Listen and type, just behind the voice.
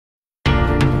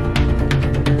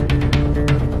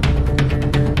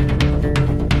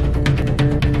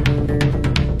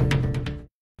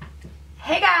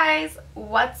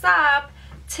What's up?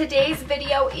 Today's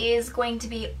video is going to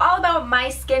be all about my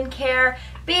skincare,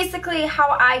 basically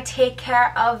how I take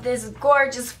care of this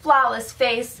gorgeous, flawless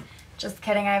face. Just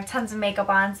kidding, I have tons of makeup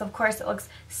on, so of course it looks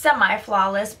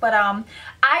semi-flawless, but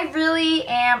I really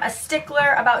am a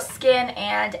stickler about skin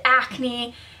and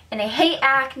acne, and I hate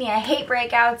acne, I hate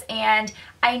breakouts, and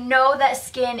I know that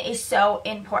skin is so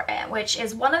important, which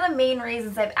is one of the main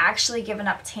reasons I've actually given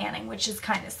up tanning, which is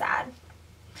kind of sad.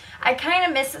 I kind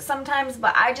of miss it sometimes,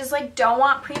 but I just don't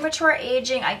want premature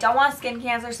aging. I don't want skin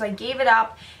cancer, so I gave it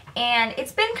up. And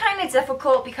it's been kind of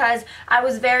difficult because I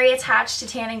was very attached to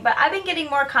tanning, but I've been getting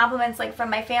more compliments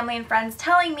from my family and friends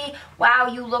telling me, wow,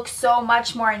 you look so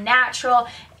much more natural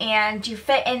and you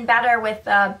fit in better with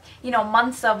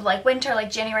months of winter,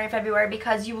 like January, February,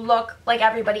 because you look like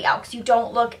everybody else. You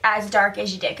don't look as dark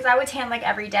as you did, because I would tan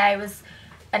every day. It was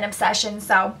an obsession.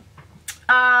 So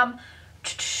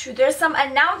there's some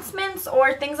announcements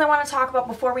or things I want to talk about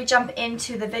before we jump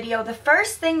into the video. The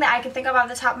first thing that I can think of off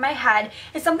the top of my head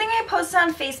is something I posted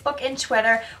on Facebook and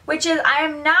Twitter, which is I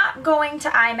am not going to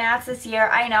IMATS this year.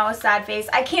 I know, sad face.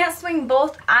 I can't swing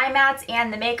both IMATS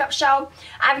and the makeup show.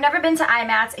 I've never been to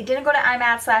IMATS. I didn't go to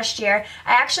IMATS last year.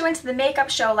 I actually went to the makeup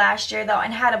show last year though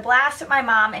and had a blast with my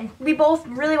mom, and we both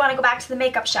really want to go back to the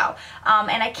makeup show.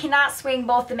 And I cannot swing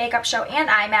both the makeup show and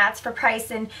IMATS for price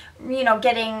and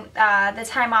getting the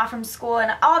time off from school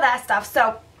and all that stuff.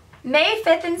 So May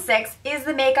 5th and 6th is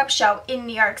the makeup show in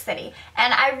New York City,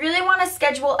 and I really want to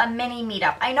schedule a mini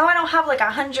meetup. I know I don't have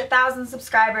 100,000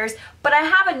 subscribers, but I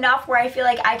have enough where I feel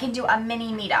like I can do a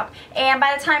mini meetup, and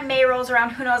by the time May rolls around,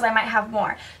 who knows, I might have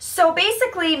more. So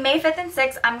basically May 5th and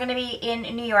 6th I'm going to be in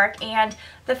New York, and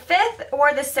the 5th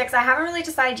or the 6th, I haven't really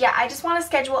decided yet. I just want to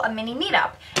schedule a mini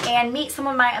meetup and meet some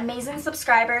of my amazing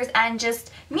subscribers and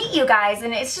just meet you guys,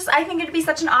 and it's just, I think it'd be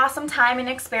such an awesome time and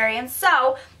experience.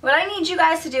 So what I need you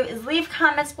guys to do is leave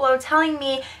comments below telling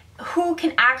me who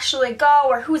can actually go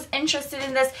or who's interested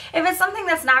in this. If it's something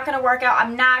that's not going to work out,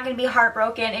 I'm not going to be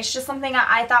heartbroken. It's just something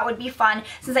I thought would be fun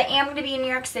since I am going to be in New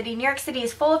York City. New York City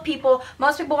is full of people.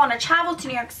 Most people want to travel to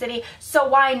New York City, so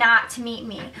why not to meet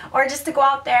me? Or just to go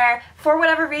out there for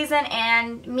whatever reason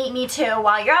and meet me too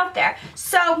while you're out there.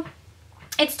 So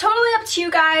it's totally up to you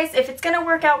guys. If it's going to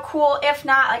work out, cool. If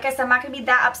not, like I said, I'm not going to be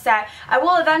that upset. I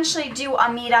will eventually do a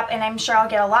meetup, and I'm sure I'll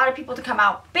get a lot of people to come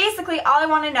out. Basically, all I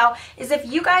want to know is if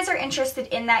you guys are interested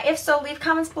in that. If so, leave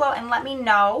comments below and let me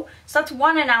know. So that's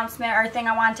one announcement or thing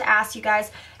I wanted to ask you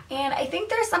guys. And I think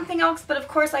there's something else, but of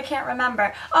course I can't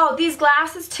remember. Oh, these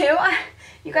glasses too.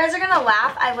 You guys are going to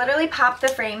laugh. I literally popped the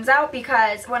frames out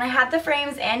because when I had the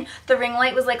frames in, the ring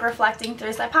light was reflecting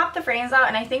through. So I popped the frames out,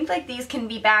 and I think these can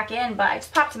be back in, but I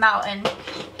just popped them out and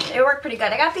they work pretty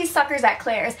good. I got these suckers at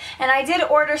Claire's, and I did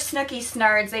order Snooki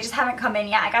Snurds. They just haven't come in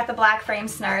yet. I got the black frame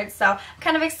Snurds, so I'm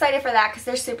kind of excited for that because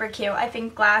they're super cute. I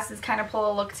think glasses kind of pull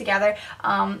a look together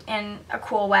in a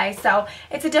cool way. So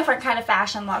it's a different kind of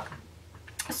fashion look.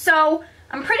 So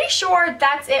I'm pretty sure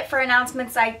that's it for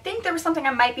announcements. I think there was something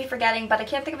I might be forgetting, but I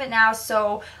can't think of it now,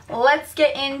 so let's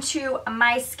get into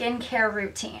my skincare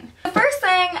routine. The first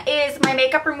thing is my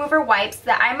makeup remover wipes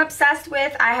that I'm obsessed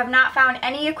with. I have not found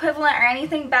any equivalent or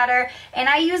anything better, and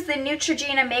I use the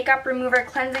Neutrogena Makeup Remover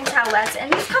Cleansing Towelettes,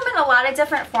 and these come in a lot of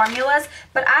different formulas,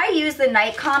 but I use the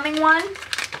night calming one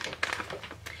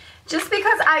just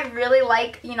because I really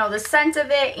like, the scent of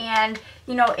it, and,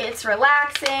 it's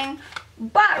relaxing.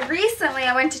 But recently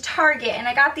I went to Target and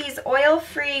I got these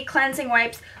oil-free cleansing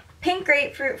wipes, pink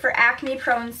grapefruit for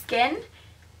acne-prone skin.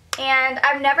 And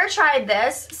I've never tried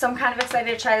this, so I'm kind of excited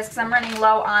to try this because I'm running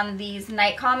low on these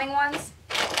night calming ones.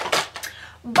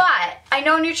 But I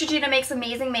know Neutrogena makes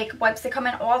amazing makeup wipes. They come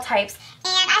in all types.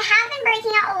 And I have been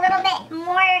breaking out a little bit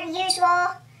more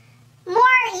usual, more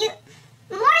than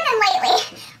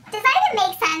lately. Does that even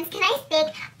make sense? Can I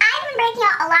speak? I've been breaking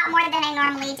out a lot more than I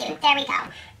normally do. There we go.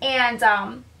 And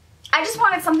I just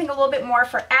wanted something a little bit more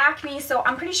for acne, so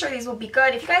I'm pretty sure these will be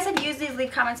good. If you guys have used these,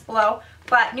 leave comments below.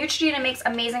 But Neutrogena makes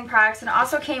amazing products, and it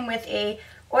also came with a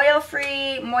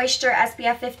oil-free moisture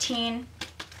SPF 15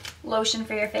 lotion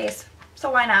for your face.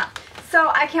 So why not? So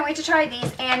I can't wait to try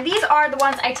these, and these are the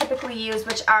ones I typically use,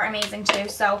 which are amazing too.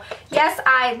 So yes,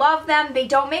 I love them. They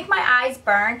don't make my eyes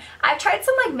burn. I've tried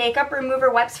some makeup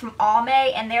remover wipes from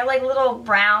Almay, and they're little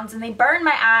rounds, and they burn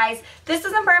my eyes. This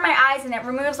doesn't burn my eyes, and it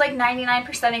removes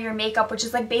 99% of your makeup, which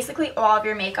is basically all of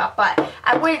your makeup. But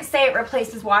I wouldn't say it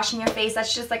replaces washing your face.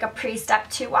 That's just a pre-step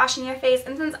to washing your face.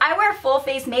 And since I wear full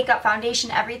face makeup, foundation,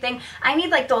 everything, I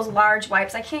need those large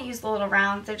wipes. I can't use the little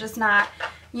rounds. They're just not,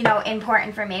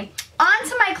 important for me. on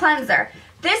to my cleanser.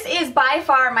 This is by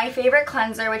far my favorite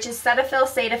cleanser, which is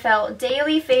Cetaphil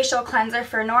Daily Facial Cleanser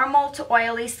for normal to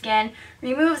oily skin.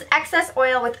 Removes excess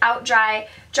oil without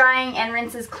drying and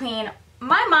rinses clean.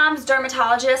 My mom's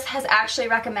dermatologist has actually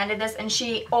recommended this, and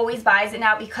she always buys it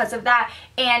now because of that,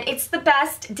 and it's the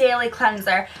best daily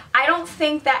cleanser. I don't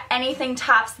think that anything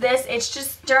tops this. It's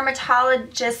just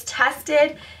dermatologist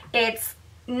tested. It's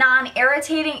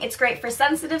non-irritating. It's great for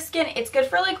sensitive skin. It's good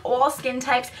for like all skin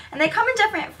types, and they come in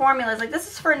different formulas. Like this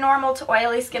is for normal to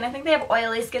oily skin. I think they have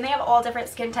oily skin. They have all different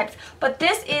skin types, but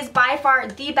this is by far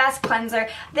the best cleanser.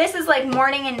 This is like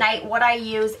morning and night what I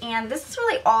use, and this is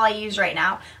really all I use right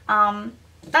now.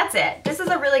 That's it. This is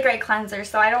a really great cleanser,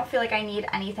 so I don't feel like I need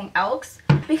anything else.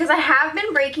 Because I have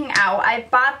been breaking out, I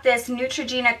bought this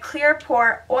Neutrogena Clear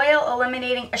Pore Oil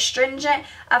Eliminating Astringent.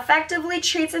 Effectively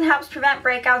treats and helps prevent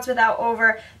breakouts without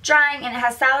over drying, and it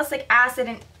has salicylic acid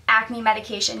and acne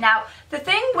medication. Now, the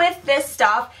thing with this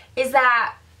stuff is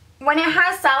that when it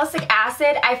has salicylic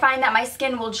acid, I find that my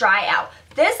skin will dry out.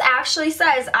 This actually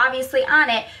says, obviously on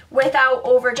it, without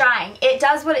over drying. It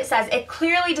does what it says. It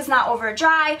clearly does not over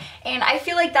dry, and I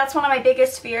feel like that's one of my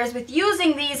biggest fears with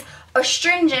using these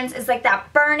astringents is like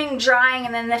that burning, drying,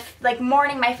 and then the like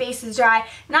morning my face is dry.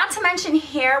 Not to mention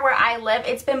here where I live,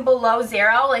 it's been below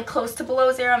zero, like close to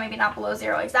below zero, maybe not below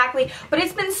zero exactly, but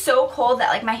it's been so cold that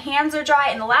like my hands are dry,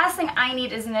 and the last thing I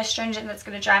need is an astringent that's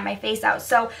going to dry my face out.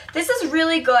 So this is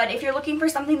really good if you're looking for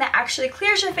something that actually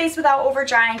clears your face without over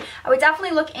drying. I would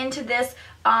definitely look into this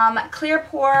Clear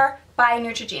Pore by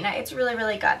Neutrogena. It's really,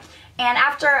 really good. And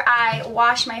after I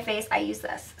wash my face, I use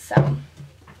this. So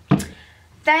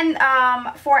then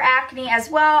for acne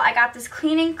as well, I got this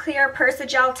Cleaning Clear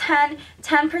Persagel 10%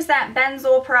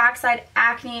 benzoyl peroxide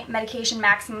acne medication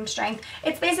maximum strength.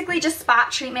 It's basically just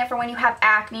spot treatment for when you have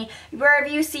acne. Wherever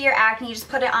you see your acne, you just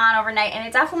put it on overnight, and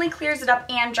it definitely clears it up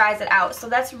and dries it out. So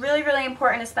that's really, really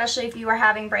important, especially if you are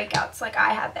having breakouts like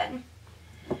I have been.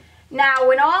 Now,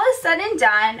 when all is said and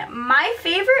done, my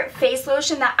favorite face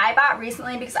lotion that I bought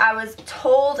recently, because I was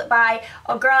told by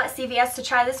a girl at CVS to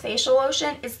try this facial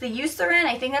lotion, is the Eucerin.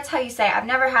 I think that's how you say it. I've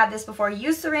never had this before.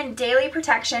 Eucerin Daily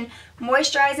Protection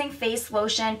Moisturizing Face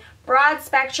Lotion, Broad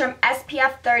Spectrum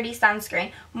SPF 30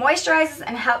 Sunscreen. Moisturizes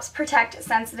and helps protect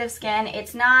sensitive skin.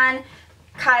 It's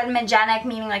non-cosmogenic,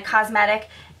 meaning like cosmetic,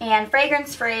 and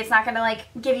fragrance-free. It's not going to like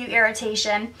give you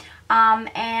irritation,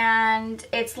 and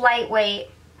it's lightweight.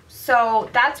 So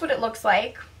that's what it looks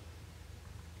like.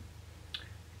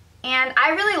 And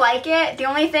I really like it. The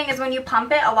only thing is when you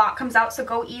pump it, a lot comes out, so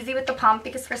go easy with the pump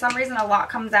because for some reason a lot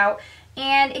comes out.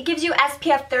 And it gives you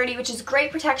SPF 30, which is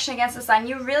great protection against the sun.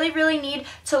 You really, really need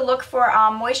to look for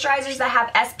moisturizers that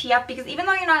have SPF, because even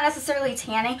though you're not necessarily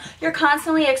tanning, you're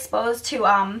constantly exposed to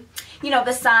you know,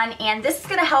 the sun, and this is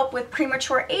going to help with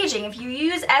premature aging. If you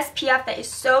use SPF, that is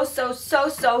so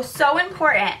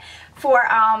important for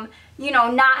you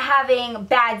know, not having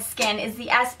bad skin, is the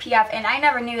SPF, and I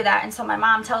never knew that until my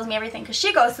mom tells me everything, because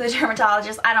she goes to the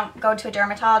dermatologist. I don't go to a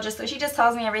dermatologist, so she just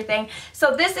tells me everything.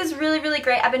 So this is really, really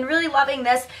great. I've been really loving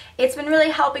this. It's been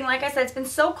really helping. Like I said, it's been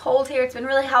so cold here. It's been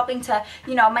really helping to,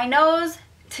 you know, my nose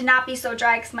to not be so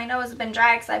dry, because my nose has been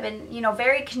dry because I've been, you know,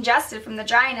 very congested from the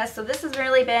dryness. So this has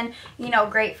really been, you know,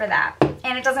 great for that.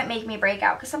 And it doesn't make me break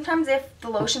out, because sometimes if the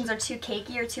lotions are too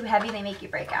cakey or too heavy, they make you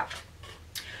break out.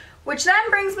 Which then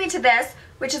brings me to this,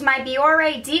 which is my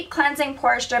Biore Deep Cleansing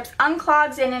Pore Strips,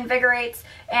 unclogs and invigorates,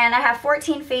 and I have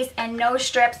 14 face and nose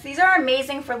strips. These are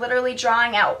amazing for literally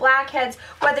drawing out blackheads,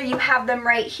 whether you have them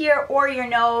right here or your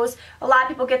nose. A lot of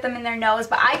people get them in their nose,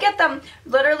 but I get them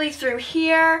literally through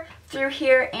here,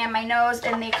 and my nose,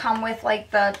 and they come with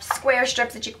like the square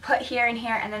strips that you can put here and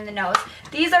here, and then the nose.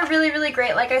 These are really, really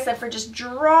great, like I said, for just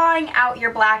drawing out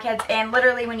your blackheads, and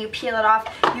literally when you peel it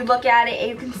off, you look at it and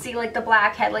you can see like the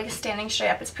blackhead like standing straight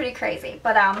up. It's pretty crazy,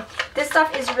 but this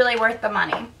stuff is really worth the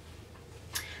money.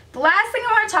 The last thing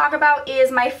I want to talk about is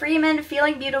my Freeman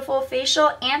Feeling Beautiful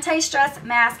Facial Anti-Stress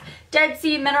Mask. Dead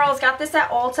Sea Minerals. Got this at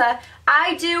Ulta.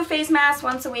 I do face masks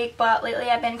once a week, but lately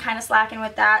I've been kind of slacking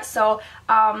with that, so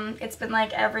it's been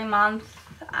like every month.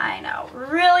 I know.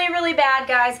 Really, really bad,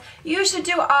 guys. You should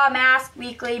do a mask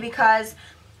weekly, because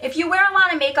if you wear a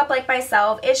lot of makeup like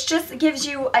myself, it just gives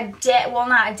you a day, well,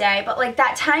 not a day, but like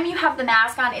that time you have the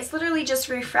mask on, it's literally just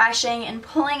refreshing and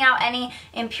pulling out any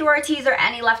impurities or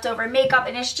any leftover makeup,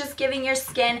 and it's just giving your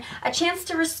skin a chance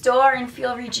to restore and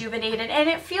feel rejuvenated, and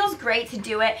it feels great to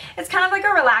do it. It's kind of like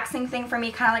a relaxing thing for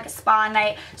me, kind of like a spa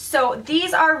night. So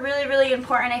these are really, really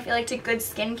important, I feel like, to good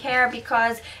skincare,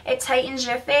 because it tightens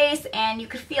your face and you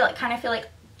could feel it, kind of feel like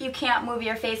you can't move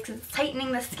your face because it's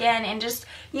tightening the skin and just,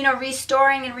 you know,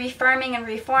 restoring and refirming and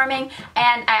reforming,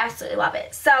 and I absolutely love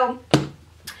it. So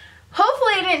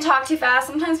hopefully I didn't talk too fast.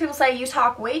 Sometimes people say you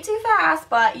talk way too fast,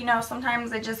 but you know,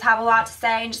 sometimes I just have a lot to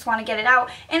say and just want to get it out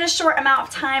in a short amount of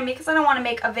time because I don't want to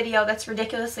make a video that's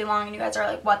ridiculously long and you guys are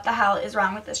like, what the hell is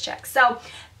wrong with this chick? So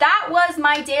that was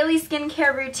my daily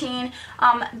skincare routine.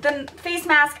 The face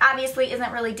mask obviously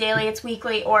isn't really daily, it's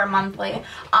weekly or monthly,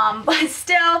 but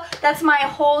still, that's my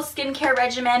whole skincare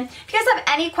regimen. If you guys have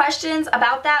any questions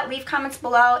about that, leave comments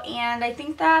below, and I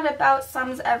think that about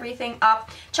sums everything up.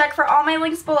 Check for all my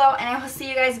links below, and I will see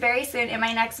you guys very soon in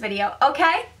my next video,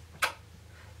 okay?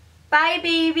 Bye,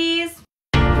 babies!